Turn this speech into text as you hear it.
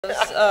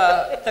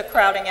the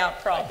crowding out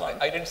problem.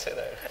 I didn't say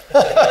that.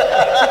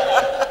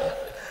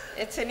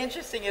 It's an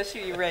interesting issue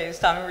you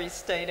raised. I'm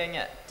restating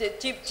it.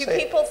 Do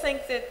people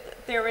think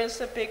that there is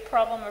a big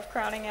problem of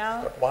crowding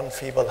out? Got one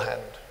feeble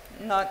hand.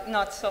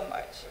 Not so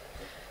much.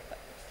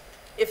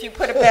 If you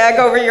put a bag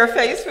over your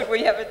face, would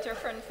we have a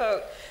different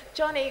vote?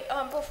 Johnny,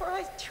 before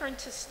I turn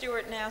to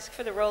Stuart and ask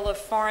for the role of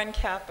foreign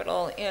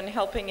capital in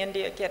helping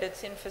India get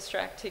its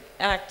infrastructure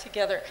act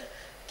together,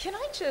 can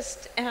I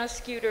just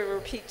ask you to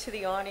repeat to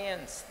the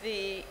audience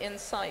the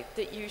insight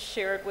that you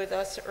shared with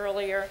us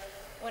earlier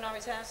when I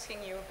was asking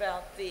you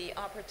about the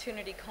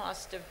opportunity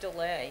cost of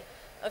delay?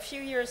 A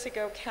few years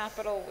ago,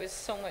 capital was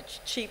so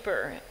much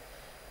cheaper,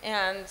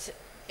 and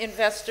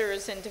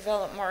investors in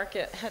developed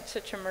market had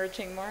such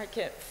emerging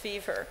market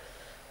fever.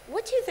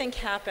 What do you think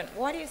happened?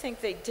 Why do you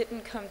think they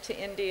didn't come to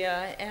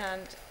India,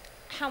 and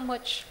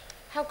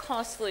how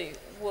costly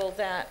will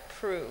that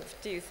prove,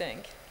 do you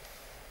think?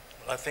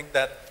 Well, I think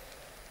that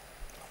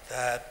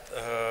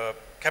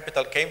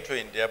capital came to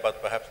India, but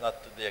perhaps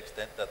not to the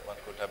extent that one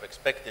could have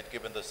expected,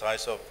 given the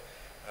size of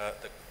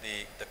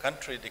the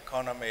country, the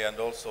economy, and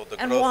also the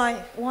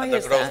growth, why and the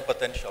is growth that?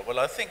 potential. Well,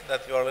 I think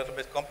that you are a little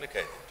bit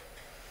complicated,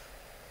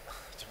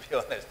 to be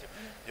honest.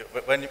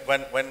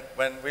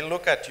 When we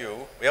look at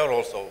you, we are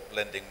also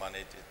lending money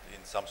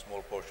in some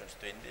small portions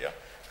to India.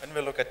 When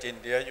we look at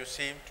India, you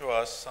seem to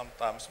us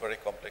sometimes very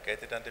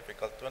complicated and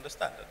difficult to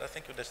understand. And I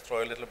think you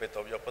destroy a little bit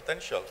of your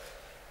potential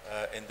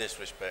in this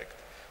respect.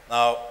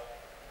 Now,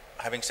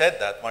 having said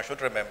that, one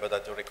should remember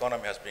that your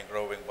economy has been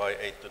growing by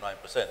 8 to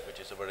 9%, which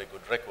is a very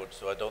good record.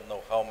 So I don't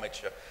know how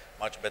much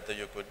better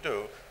you could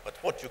do. But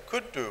what you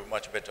could do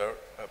much better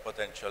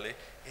potentially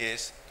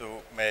is to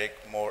make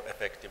more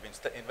effective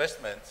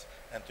investments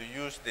and to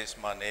use this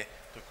money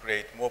to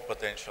create more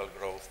potential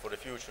growth for the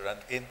future. And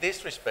in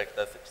this respect,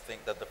 I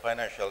think that the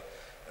financial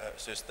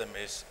system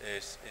is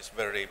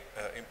very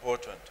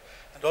important.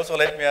 And also,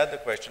 let me add the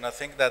question. I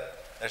think that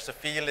there's a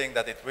feeling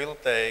that it will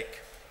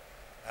take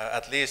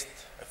at least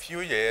a few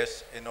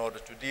years in order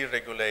to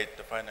deregulate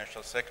the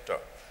financial sector.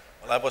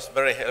 Well, I was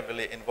very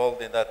heavily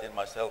involved in that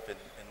myself in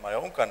my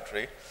own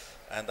country,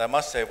 and I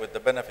must say, with the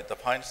benefit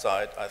of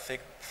hindsight, I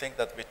think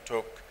that we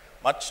took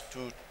much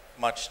too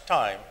much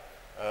time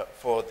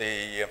for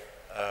the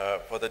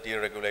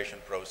deregulation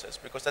process,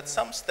 because at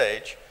some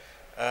stage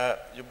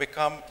you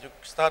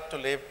start to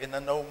live in a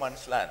no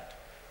man's land.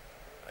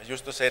 I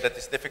used to say that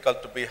it's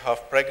difficult to be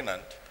half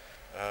pregnant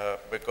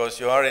because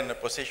you are in a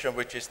position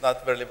which is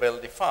not very well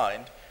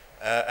defined,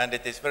 and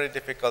it is very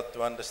difficult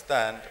to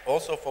understand,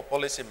 also for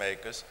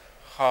policymakers,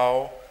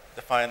 how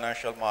the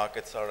financial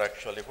markets are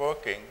actually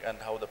working and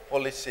how the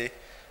policy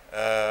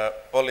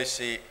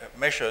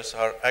measures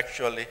are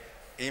actually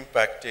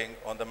impacting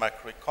on the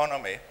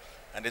macroeconomy.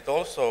 And it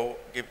also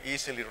gives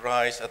easily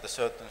rise at a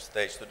certain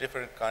stage to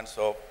different kinds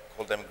of,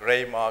 call them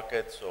gray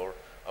markets or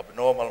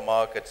abnormal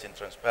markets,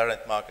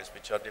 intransparent markets,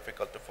 which are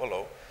difficult to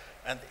follow.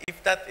 And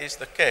if that is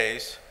the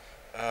case,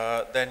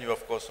 then you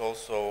of course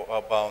also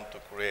are bound to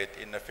create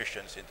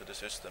inefficiency into the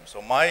system.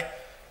 So my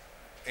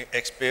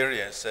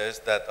experience says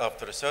that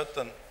after a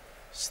certain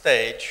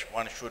stage,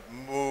 one should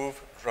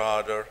move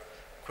rather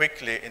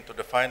quickly into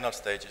the final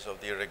stages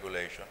of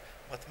deregulation,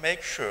 but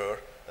make sure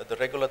that the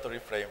regulatory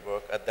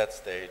framework at that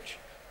stage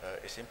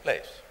is in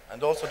place.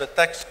 And also the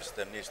tax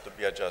system needs to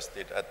be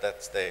adjusted at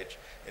that stage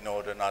in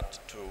order not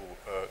to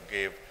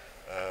give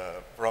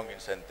wrong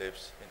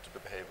incentives into the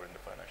behavior in the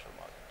financial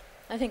market.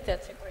 I think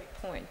that's a great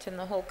point in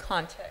the whole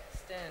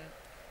context and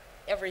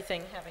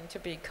everything having to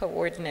be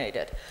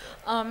coordinated.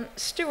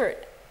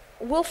 Stuart,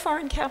 will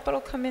foreign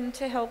capital come in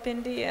to help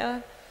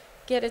India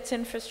get its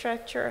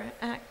infrastructure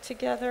act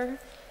together,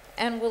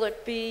 and will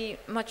it be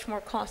much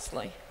more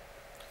costly?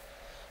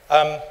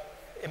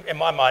 In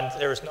my mind,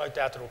 there is no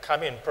doubt it will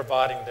come in,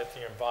 providing that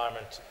the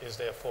environment is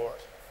there for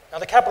it. Now,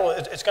 the capital,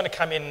 it's going to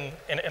come in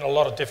a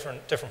lot of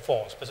different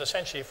forms, but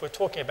essentially, if we're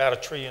talking about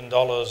 $1 trillion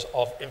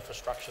of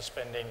infrastructure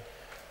spending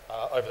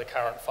over the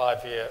current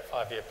five-year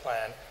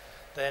plan,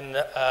 then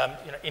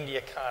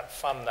India can't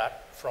fund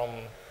that from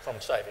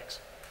savings.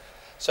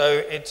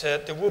 So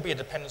there will be a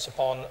dependence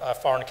upon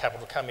foreign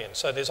capital to come in.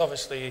 So there's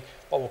obviously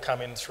what will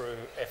come in through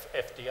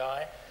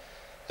FDI.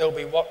 There'll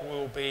be what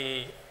will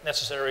be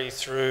necessary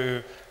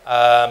through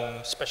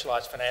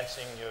specialised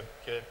financing,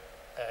 your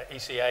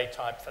ECA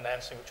type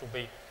financing, which will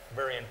be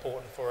very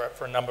important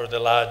for a number of the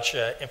large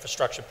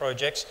infrastructure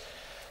projects.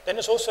 Then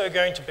there's also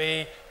going to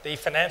be the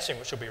financing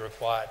which will be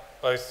required,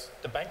 both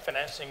the bank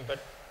financing but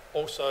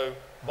also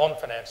bond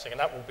financing, and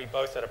that will be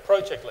both at a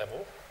project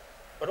level,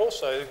 but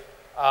also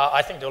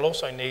I think there'll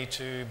also need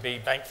to be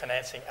bank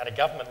financing at a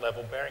government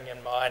level, bearing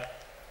in mind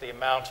the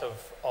amount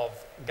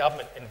of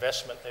government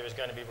investment there is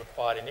going to be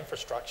required in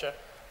infrastructure,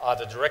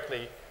 either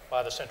directly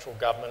by the central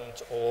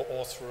government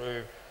or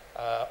through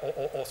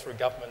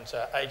government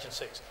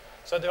agencies.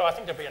 So I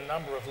think there'll be a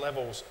number of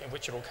levels in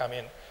which it will come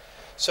in.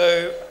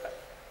 So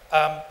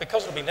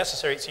because it'll be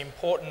necessary, it's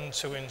important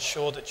to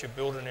ensure that you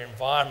build an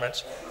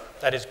environment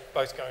that is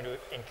both going to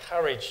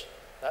encourage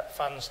that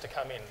funds to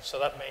come in. So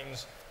that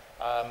means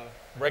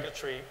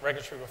regulatory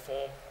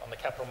reform on the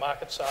capital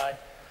market side.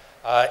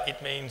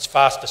 It means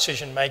fast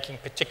decision making,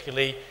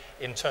 particularly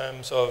in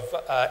terms of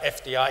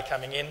FDI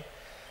coming in.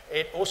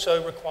 It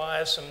also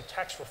requires some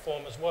tax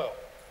reform as well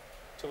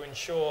to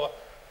ensure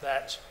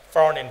that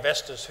foreign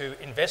investors who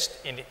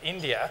invest in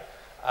India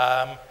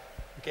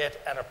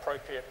get an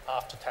appropriate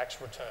after-tax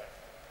return.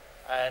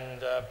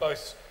 And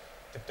both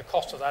the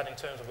cost of that in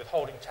terms of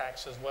withholding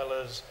tax as well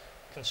as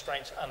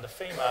constraints under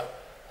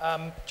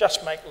FEMA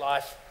just make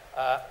life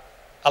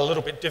a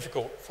little bit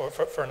difficult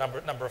for a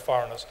number of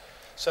foreigners.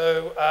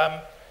 So,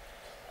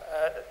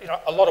 you know,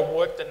 a lot of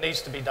work that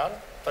needs to be done,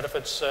 but if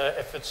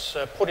it's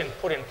put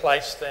in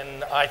place,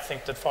 then I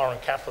think that foreign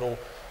capital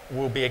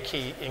will be a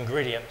key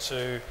ingredient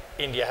to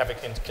India having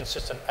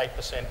consistent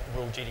 8%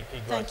 real GDP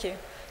growth. Thank you.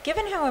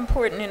 Given how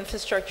important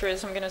infrastructure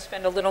is, I'm going to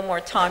spend a little more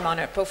time on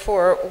it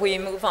before we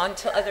move on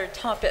to other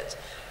topics.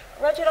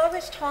 Rajat, I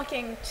was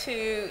talking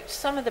to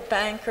some of the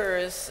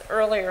bankers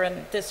earlier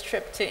in this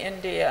trip to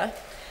India,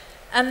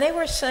 and they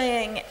were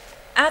saying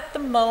at the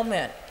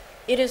moment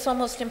it is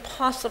almost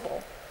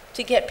impossible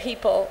to get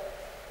people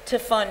to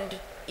fund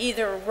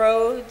either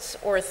roads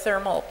or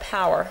thermal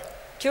power.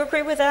 Do you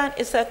agree with that?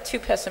 Is that too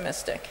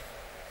pessimistic?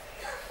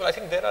 Well, I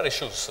think there are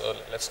issues.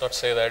 Let's not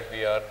say that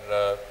we are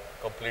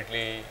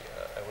completely,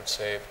 I would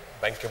say,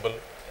 bankable.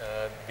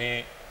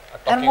 We are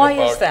talking and why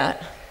about, is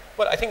that?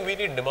 Well, I think we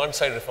need demand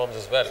side reforms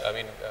as well. I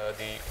mean,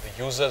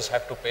 the users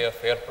have to pay a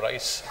fair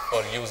price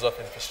for use of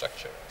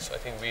infrastructure. So I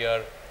think we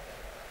are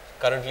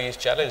currently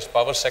challenged.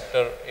 Power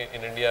sector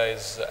in India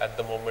is at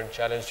the moment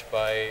challenged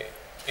by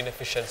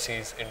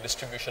inefficiencies in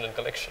distribution and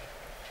collection.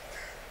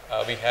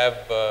 We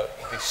have the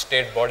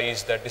state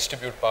bodies that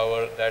distribute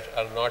power that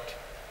are not,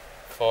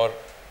 for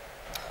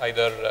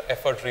either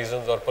effort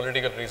reasons or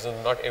political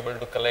reasons, not able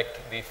to collect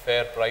the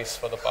fair price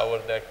for the power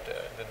that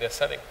they're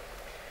selling.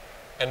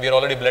 And we're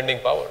already blending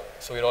power.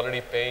 So we're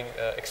already paying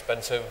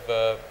expensive,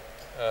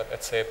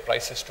 let's say,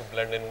 prices to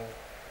blend in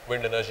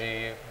wind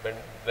energy,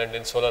 blend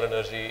in solar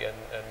energy,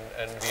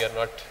 and we are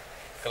not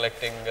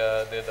collecting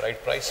the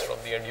right price from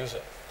the end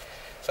user.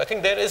 So I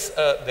think there is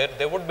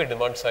there would be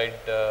demand side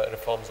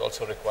reforms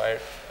also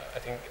required. I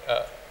think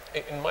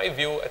in my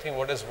view, I think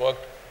what has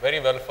worked very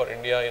well for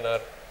India in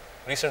our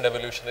recent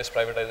evolution is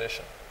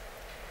privatization.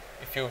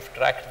 If you've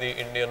tracked the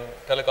Indian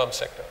telecom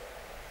sector,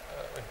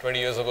 20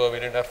 years ago we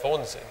didn't have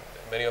phones.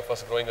 Many of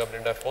us growing up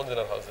didn't have phones in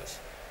our houses.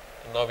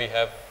 And now we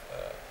have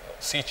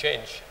sea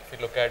change. If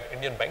you look at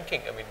Indian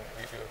banking, I mean,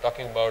 we were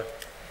talking about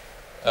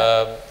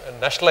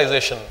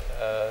nationalization.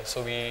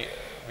 So we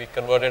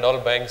converted all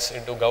banks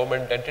into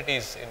government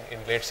entities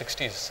in late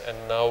 60s, and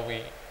now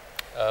we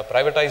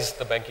privatize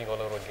the banking all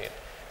over again.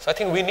 So I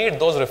think we need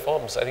those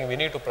reforms. I think we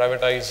need to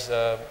privatize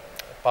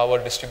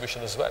power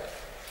distribution as well,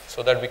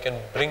 so that we can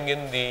bring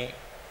in the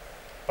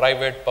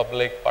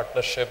private-public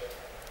partnership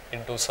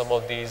into some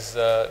of these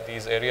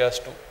areas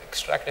to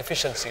extract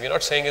efficiency. We're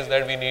not saying is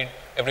that we need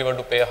everyone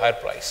to pay a higher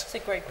price. That's a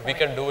great point. We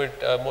can do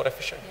it more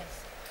efficiently. Yes.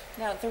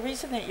 Now, the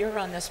reason that you're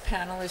on this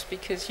panel is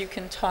because you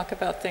can talk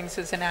about things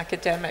as an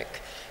academic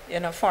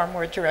in a far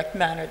more direct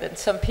manner than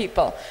some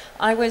people.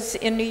 I was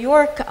in New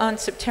York on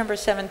September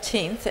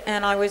 17th,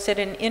 and I was at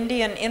an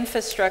Indian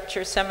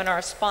infrastructure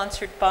seminar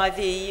sponsored by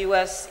the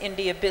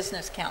U.S.-India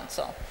Business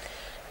Council.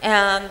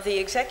 And the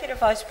executive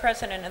vice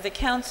president of the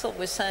council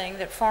was saying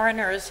that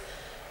foreigners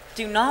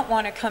do not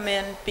want to come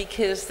in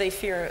because they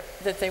fear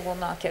that they will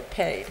not get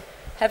paid.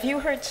 Have you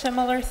heard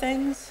similar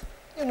things?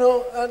 You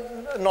know,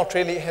 not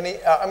really, Henny.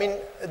 I mean,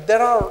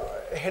 there are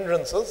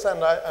hindrances,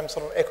 and I'm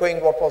sort of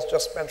echoing what was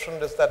just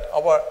mentioned, is that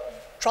our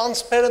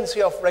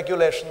transparency of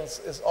regulations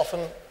is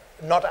often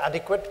not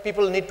adequate.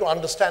 People need to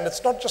understand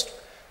it's not just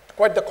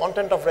quite the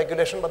content of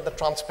regulation, but the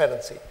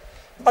transparency.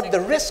 But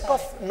the risk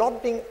of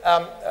not being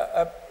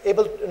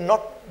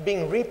not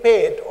being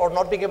repaid or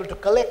not being able to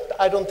collect,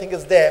 I don't think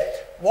is there.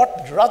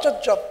 What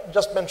Rajat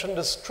just mentioned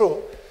is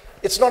true.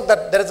 It's not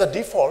that there is a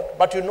default,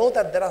 but you know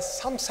that there are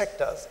some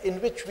sectors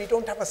in which we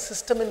don't have a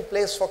system in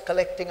place for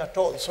collecting a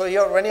toll. So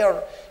when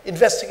you're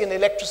investing in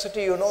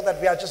electricity, you know that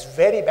we are just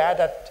very bad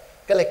at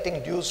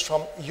collecting dues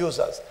from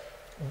users.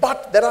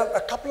 But there are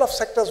a couple of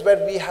sectors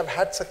where we have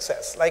had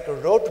success, like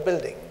road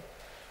building,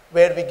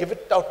 where we give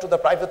it out to the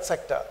private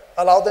sector,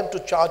 allow them to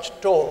charge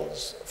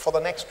tolls for the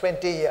next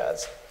 20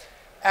 years.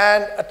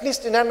 And at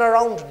least in and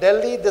around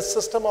Delhi, this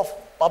system of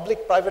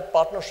public-private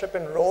partnership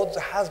in roads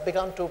has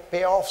begun to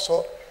pay off.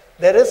 So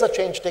there is a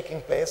change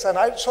taking place. And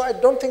so I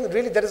don't think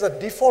really there is a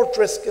default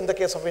risk in the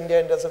case of India.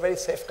 India is a very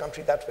safe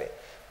country that way.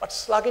 But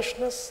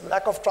sluggishness,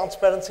 lack of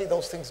transparency,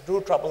 those things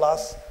do trouble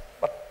us.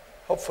 But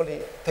hopefully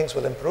things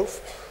will improve.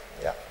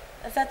 Yeah.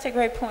 That's a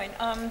great point.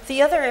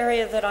 The other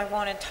area that I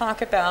want to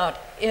talk about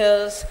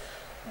is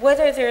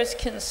whether there's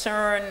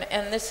concern,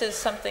 and this is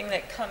something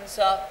that comes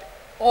up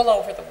all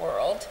over the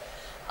world,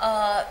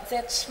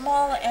 that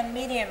small and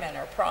medium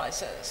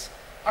enterprises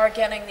are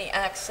getting the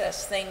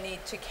access they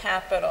need to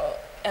capital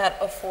at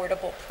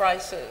affordable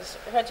prices.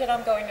 Rajat,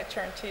 I'm going to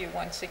turn to you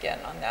once again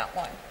on that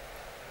one.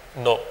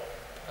 No.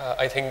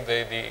 I think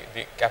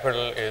the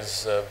capital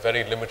is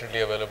very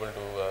limitedly available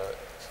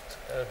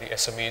to the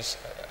SMEs,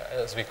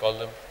 as we call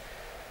them.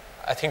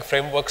 I think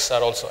frameworks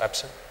are also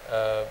absent.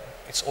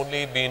 It's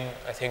only been,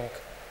 I think,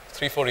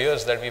 3-4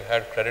 years that we've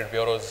had credit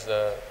bureaus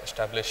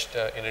established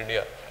in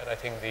India, and I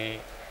think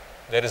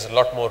there is a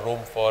lot more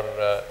room for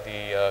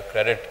the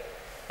credit,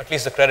 at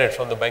least the credit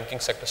from the banking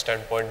sector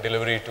standpoint,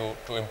 delivery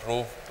to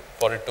improve,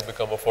 for it to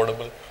become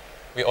affordable.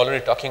 We're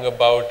already talking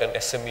about an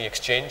SME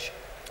exchange,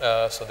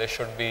 so there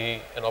should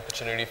be an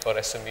opportunity for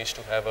SMEs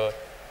to have a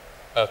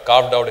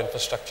carved out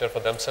infrastructure for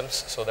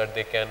themselves so that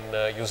they can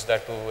use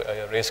that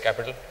to raise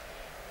capital.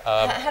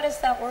 How does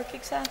that work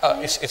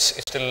exactly?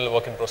 It's still a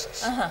work in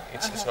process.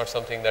 It's not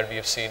something that we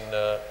have seen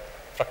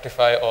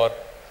fructify, or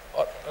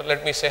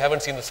let me say,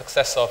 haven't seen the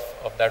success of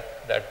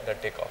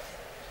that takeoff.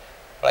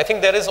 But I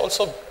think there is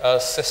also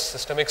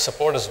systemic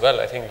support as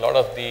well. I think a lot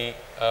of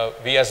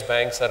we as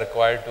banks are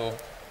required to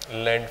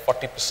lend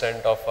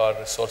 40% of our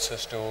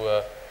resources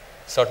to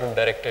certain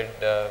directed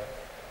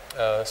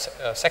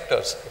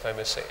sectors, if I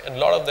may say. And a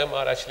lot of them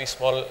are actually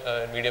small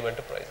and medium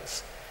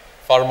enterprises,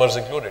 farmers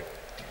included.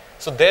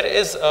 So there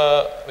is,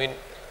 I mean,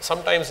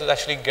 sometimes it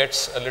actually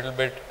gets a little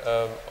bit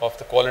of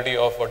the quality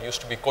of what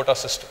used to be quota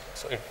system.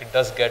 So it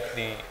does get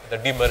the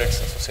demerits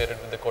associated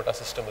with the quota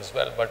system as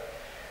well. But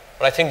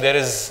I think there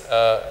is,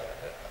 I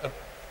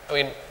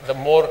mean,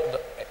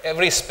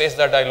 every space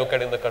that I look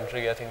at in the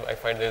country, I think I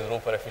find there is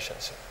room for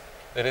efficiency.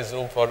 There is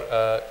room for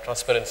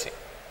transparency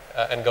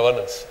and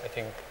governance, I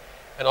think.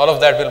 And all of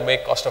that will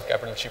make cost of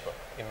capital cheaper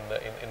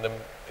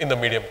in the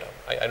medium term.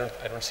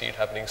 I don't see it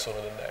happening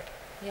sooner than that.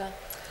 Yeah.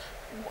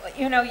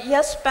 You know,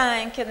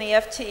 YESBANK and the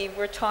FT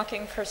were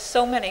talking for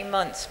so many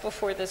months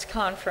before this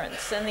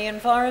conference, and the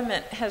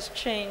environment has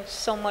changed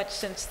so much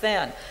since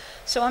then.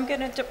 So I'm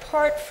going to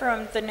depart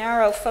from the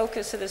narrow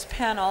focus of this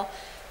panel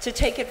to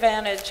take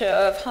advantage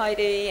of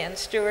Heidi and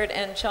Stuart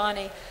and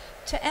Johnny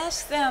to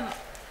ask them,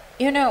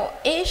 you know,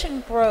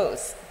 Asian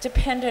growth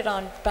depended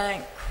on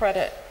bank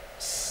credit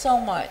so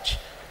much.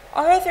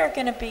 Are there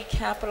going to be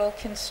capital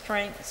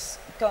constraints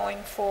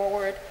going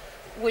forward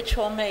which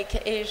will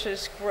make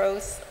Asia's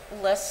growth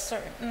less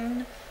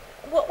certain?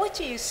 What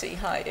do you see,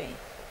 Heidi?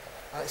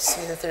 I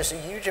see that there's a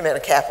huge amount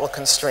of capital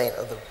constraint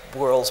of the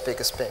world's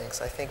biggest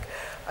banks. I think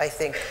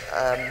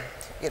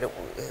you know,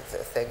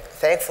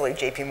 thankfully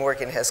JP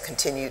Morgan has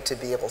continued to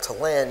be able to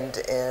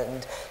lend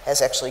and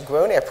has actually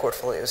grown our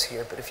portfolios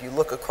here. But if you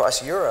look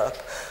across Europe,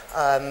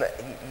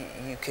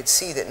 you could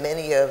see that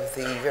many of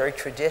the very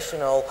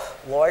traditional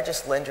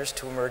largest lenders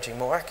to emerging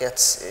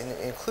markets,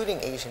 including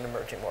Asian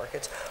emerging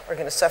markets, are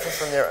going to suffer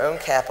from their own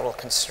capital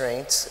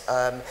constraints,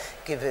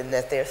 given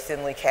that they're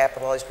thinly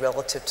capitalized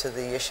relative to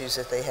the issues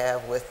that they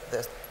have with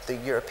the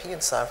European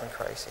sovereign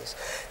crises.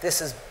 This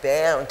is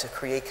bound to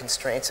create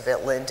constraints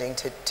about lending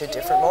to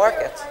different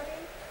markets.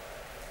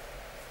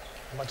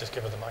 I might just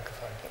give her the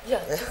microphone.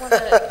 Yeah, do you want to,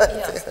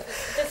 yeah.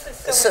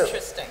 This is so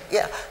interesting.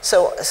 Yeah,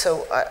 so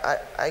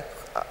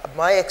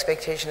my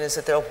expectation is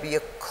that there'll be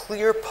a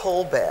clear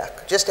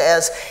pullback, just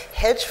as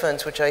hedge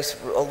funds, which I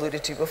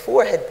alluded to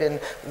before, had been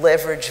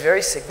leveraged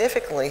very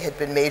significantly, had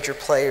been major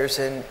players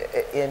in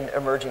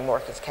emerging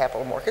markets,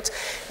 capital markets.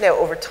 Now,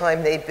 over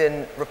time, they've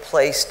been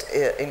replaced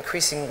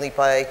increasingly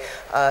by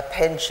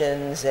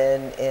pensions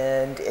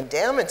and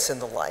endowments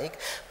and the like,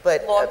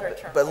 but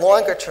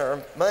longer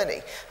term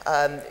money.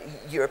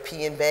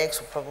 European banks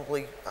will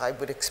probably, I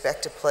would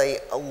expect, to play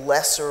a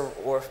lesser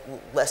or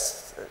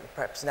less,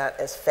 perhaps not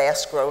as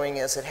fast growing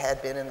as it had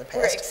been in the past.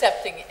 We're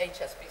accepting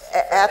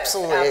HSBC.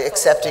 Absolutely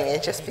accepting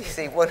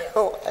HSBC.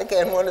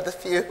 One of the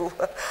few.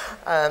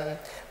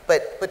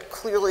 But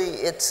clearly,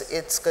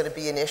 it's going to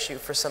be an issue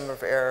for some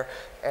of our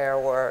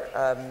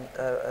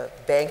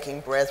banking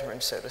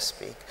brethren, so to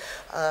speak.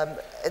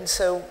 And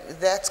so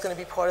that's going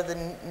to be part of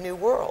the new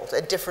world.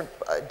 A different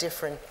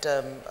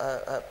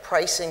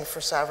pricing for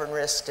sovereign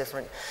risk,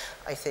 different,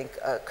 I think,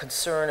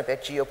 concern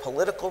about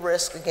geopolitical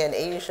risk. Again,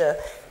 Asia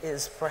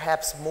is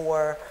perhaps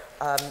more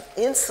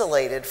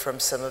insulated from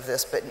some of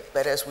this,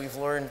 but as we've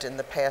learned in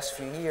the past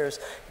few years,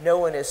 no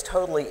one is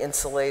totally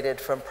insulated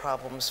from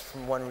problems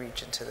from one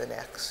region to the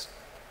next.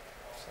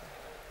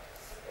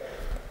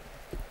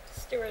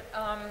 Stuart,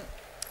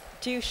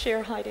 do you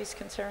share Heidi's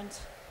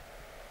concerns?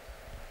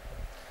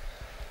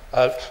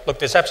 Look,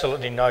 there's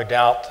absolutely no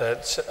doubt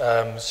that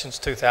since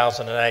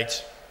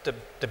 2008,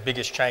 the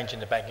biggest change in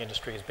the banking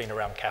industry has been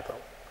around capital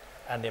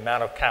and the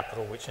amount of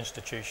capital which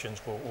institutions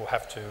will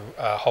have to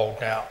hold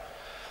now.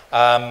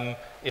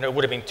 You know, it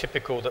would have been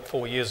typical that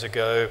 4 years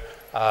ago,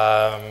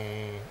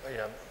 you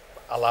know,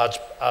 a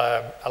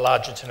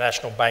large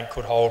international bank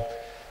could hold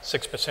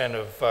 6%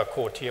 of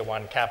core tier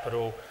 1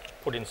 capital,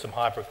 put in some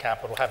hybrid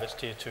capital, have its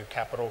tier 2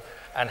 capital,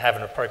 and have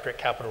an appropriate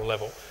capital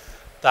level.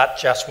 That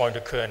just won't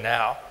occur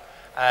now.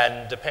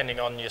 And depending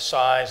on your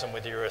size and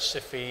whether you're a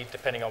SIFI,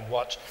 depending on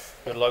what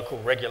your local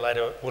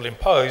regulator will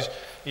impose,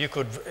 you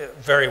could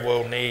very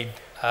well need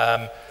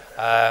a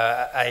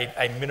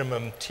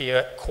minimum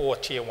core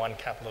tier 1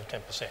 capital of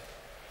 10%.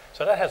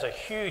 So that has a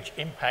huge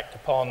impact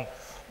upon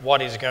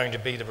what is going to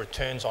be the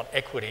returns on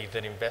equity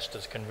that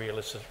investors can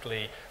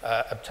realistically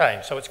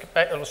obtain. So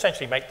it'll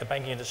essentially make the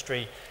banking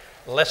industry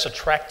less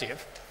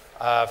attractive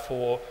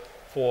for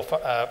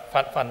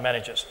fund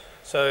managers.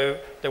 So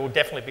there will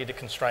definitely be the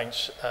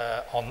constraints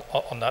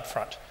on that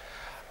front.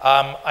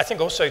 I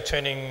think also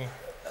turning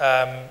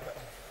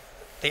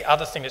the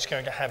other thing that's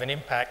going to have an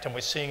impact, and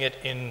we're seeing it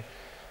in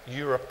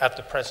Europe at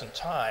the present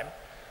time,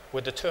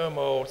 with the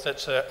turmoil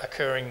that's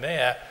occurring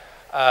there,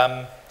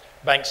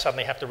 banks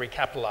suddenly have to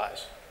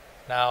recapitalize.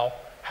 Now,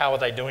 how are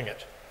they doing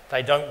it?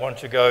 They don't want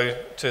to go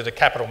to the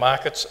capital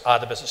markets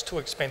either because it's too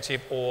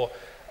expensive or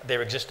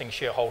their existing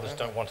shareholders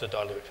don't want to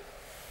dilute.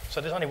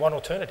 So there's only one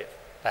alternative.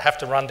 They have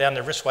to run down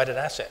their risk-weighted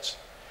assets.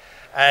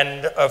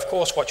 And of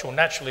course, what you'll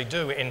naturally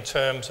do in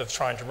terms of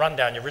trying to run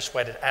down your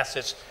risk-weighted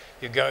assets,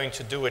 you're going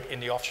to do it in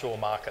the offshore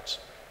markets,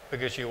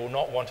 because you will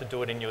not want to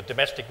do it in your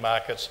domestic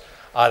markets,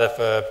 either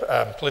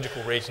for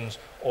political reasons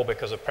or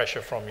because of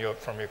pressure from your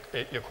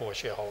core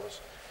shareholders.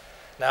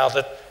 Now,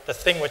 the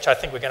thing which I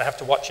think we're going to have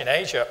to watch in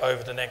Asia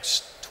over the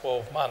next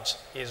 12 months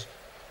is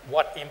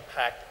what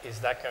impact is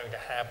that going to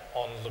have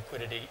on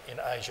liquidity in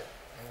Asia?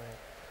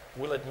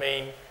 Will it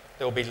mean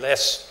there will be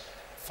less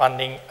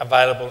funding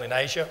available in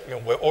Asia? You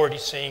know, we're already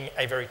seeing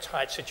a very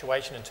tight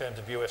situation in terms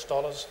of US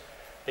dollars.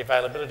 The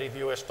availability of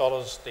US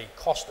dollars, the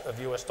cost of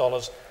US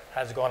dollars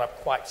has gone up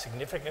quite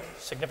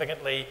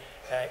significantly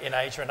in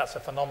Asia, and that's a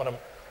phenomenon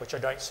which I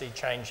don't see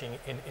changing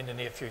in the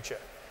near future.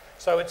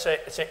 So it's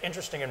an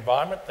interesting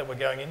environment that we're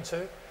going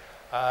into.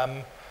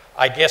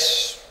 I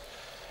guess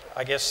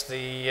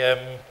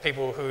the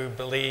people who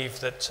believe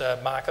that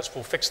markets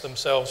will fix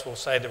themselves will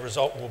say the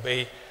result will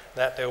be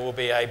that there will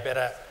be a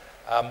better,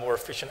 more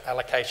efficient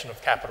allocation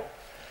of capital.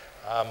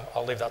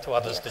 I'll leave that to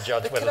others to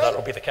judge whether that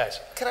will be the case.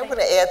 I want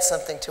to add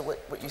something to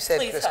what you said,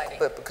 Please, Heidi.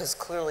 because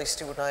clearly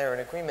Stuart and I are in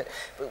agreement.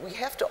 But we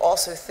have to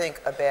also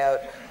think about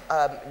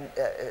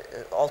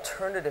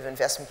alternative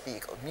investment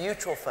vehicles,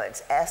 mutual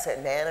funds,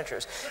 asset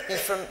managers. I mean,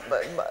 from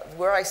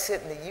where I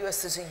sit in the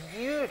U.S., there's a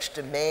huge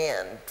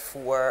demand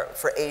for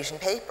Asian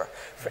paper,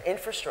 for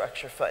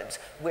infrastructure funds,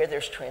 where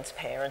there's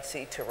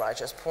transparency, to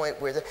Raja's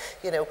point, where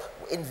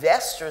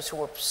investors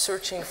who are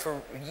searching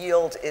for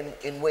yield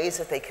in ways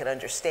that they can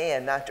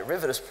understand, not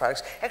derivatives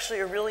products, actually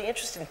are really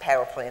interested in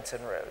power plants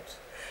and roads.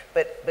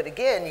 But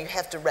again, you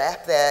have to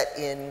wrap that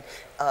in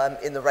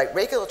the right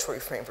regulatory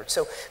framework.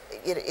 So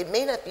it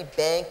may not be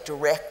bank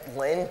direct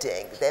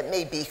lending. That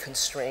may be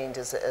constrained,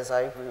 as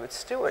I agree with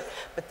Stuart,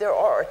 but there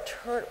are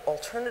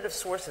alternative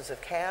sources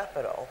of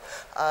capital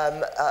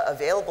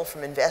available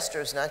from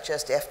investors, not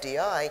just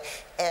FDI,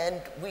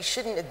 and we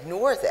shouldn't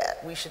ignore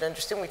that. We should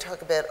understand, when we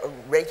talk about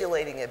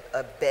regulating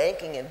a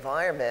banking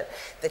environment,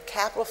 that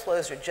capital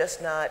flows are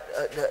just not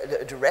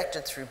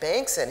directed through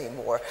banks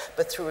anymore,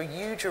 but through a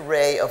huge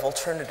array of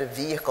alternative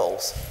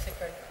vehicles. That's a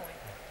great point.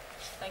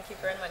 Thank you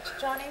very much.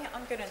 Johnny,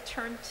 I'm going to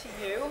turn to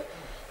you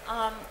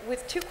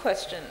with two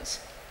questions.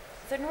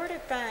 The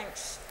Nordic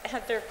banks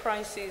had their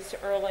crises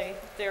early.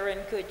 They're in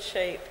good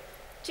shape.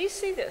 Do you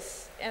see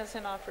this as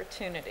an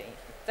opportunity?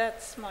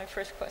 That's my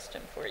first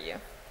question for you.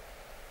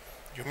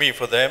 You mean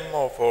for them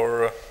or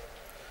for...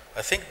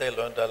 I think they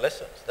learned their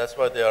lessons. That's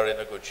why they are in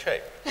a good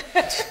shape.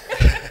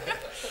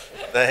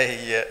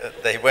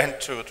 They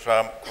went through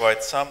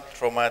quite some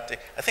traumatic...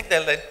 I think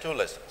they learned two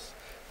lessons.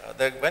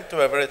 They went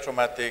to a very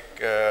traumatic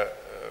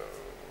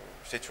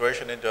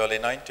situation in the early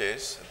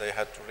 90s. They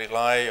had to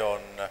rely on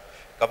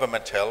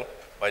government help.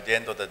 By the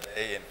end of the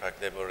day, in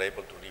fact, they were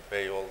able to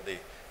repay all the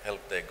help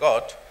they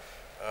got.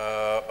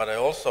 But I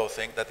also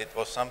think that it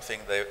was something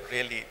they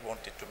really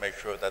wanted to make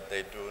sure that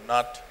they do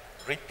not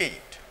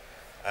repeat.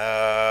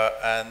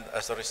 And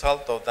as a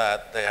result of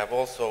that, they have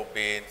also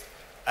been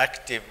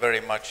active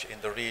very much in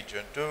the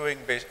region, doing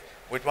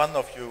with one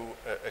of few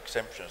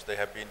exemptions. They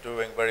have been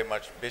doing very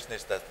much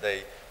business that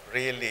they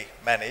really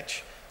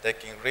manage,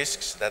 taking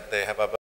risks that they have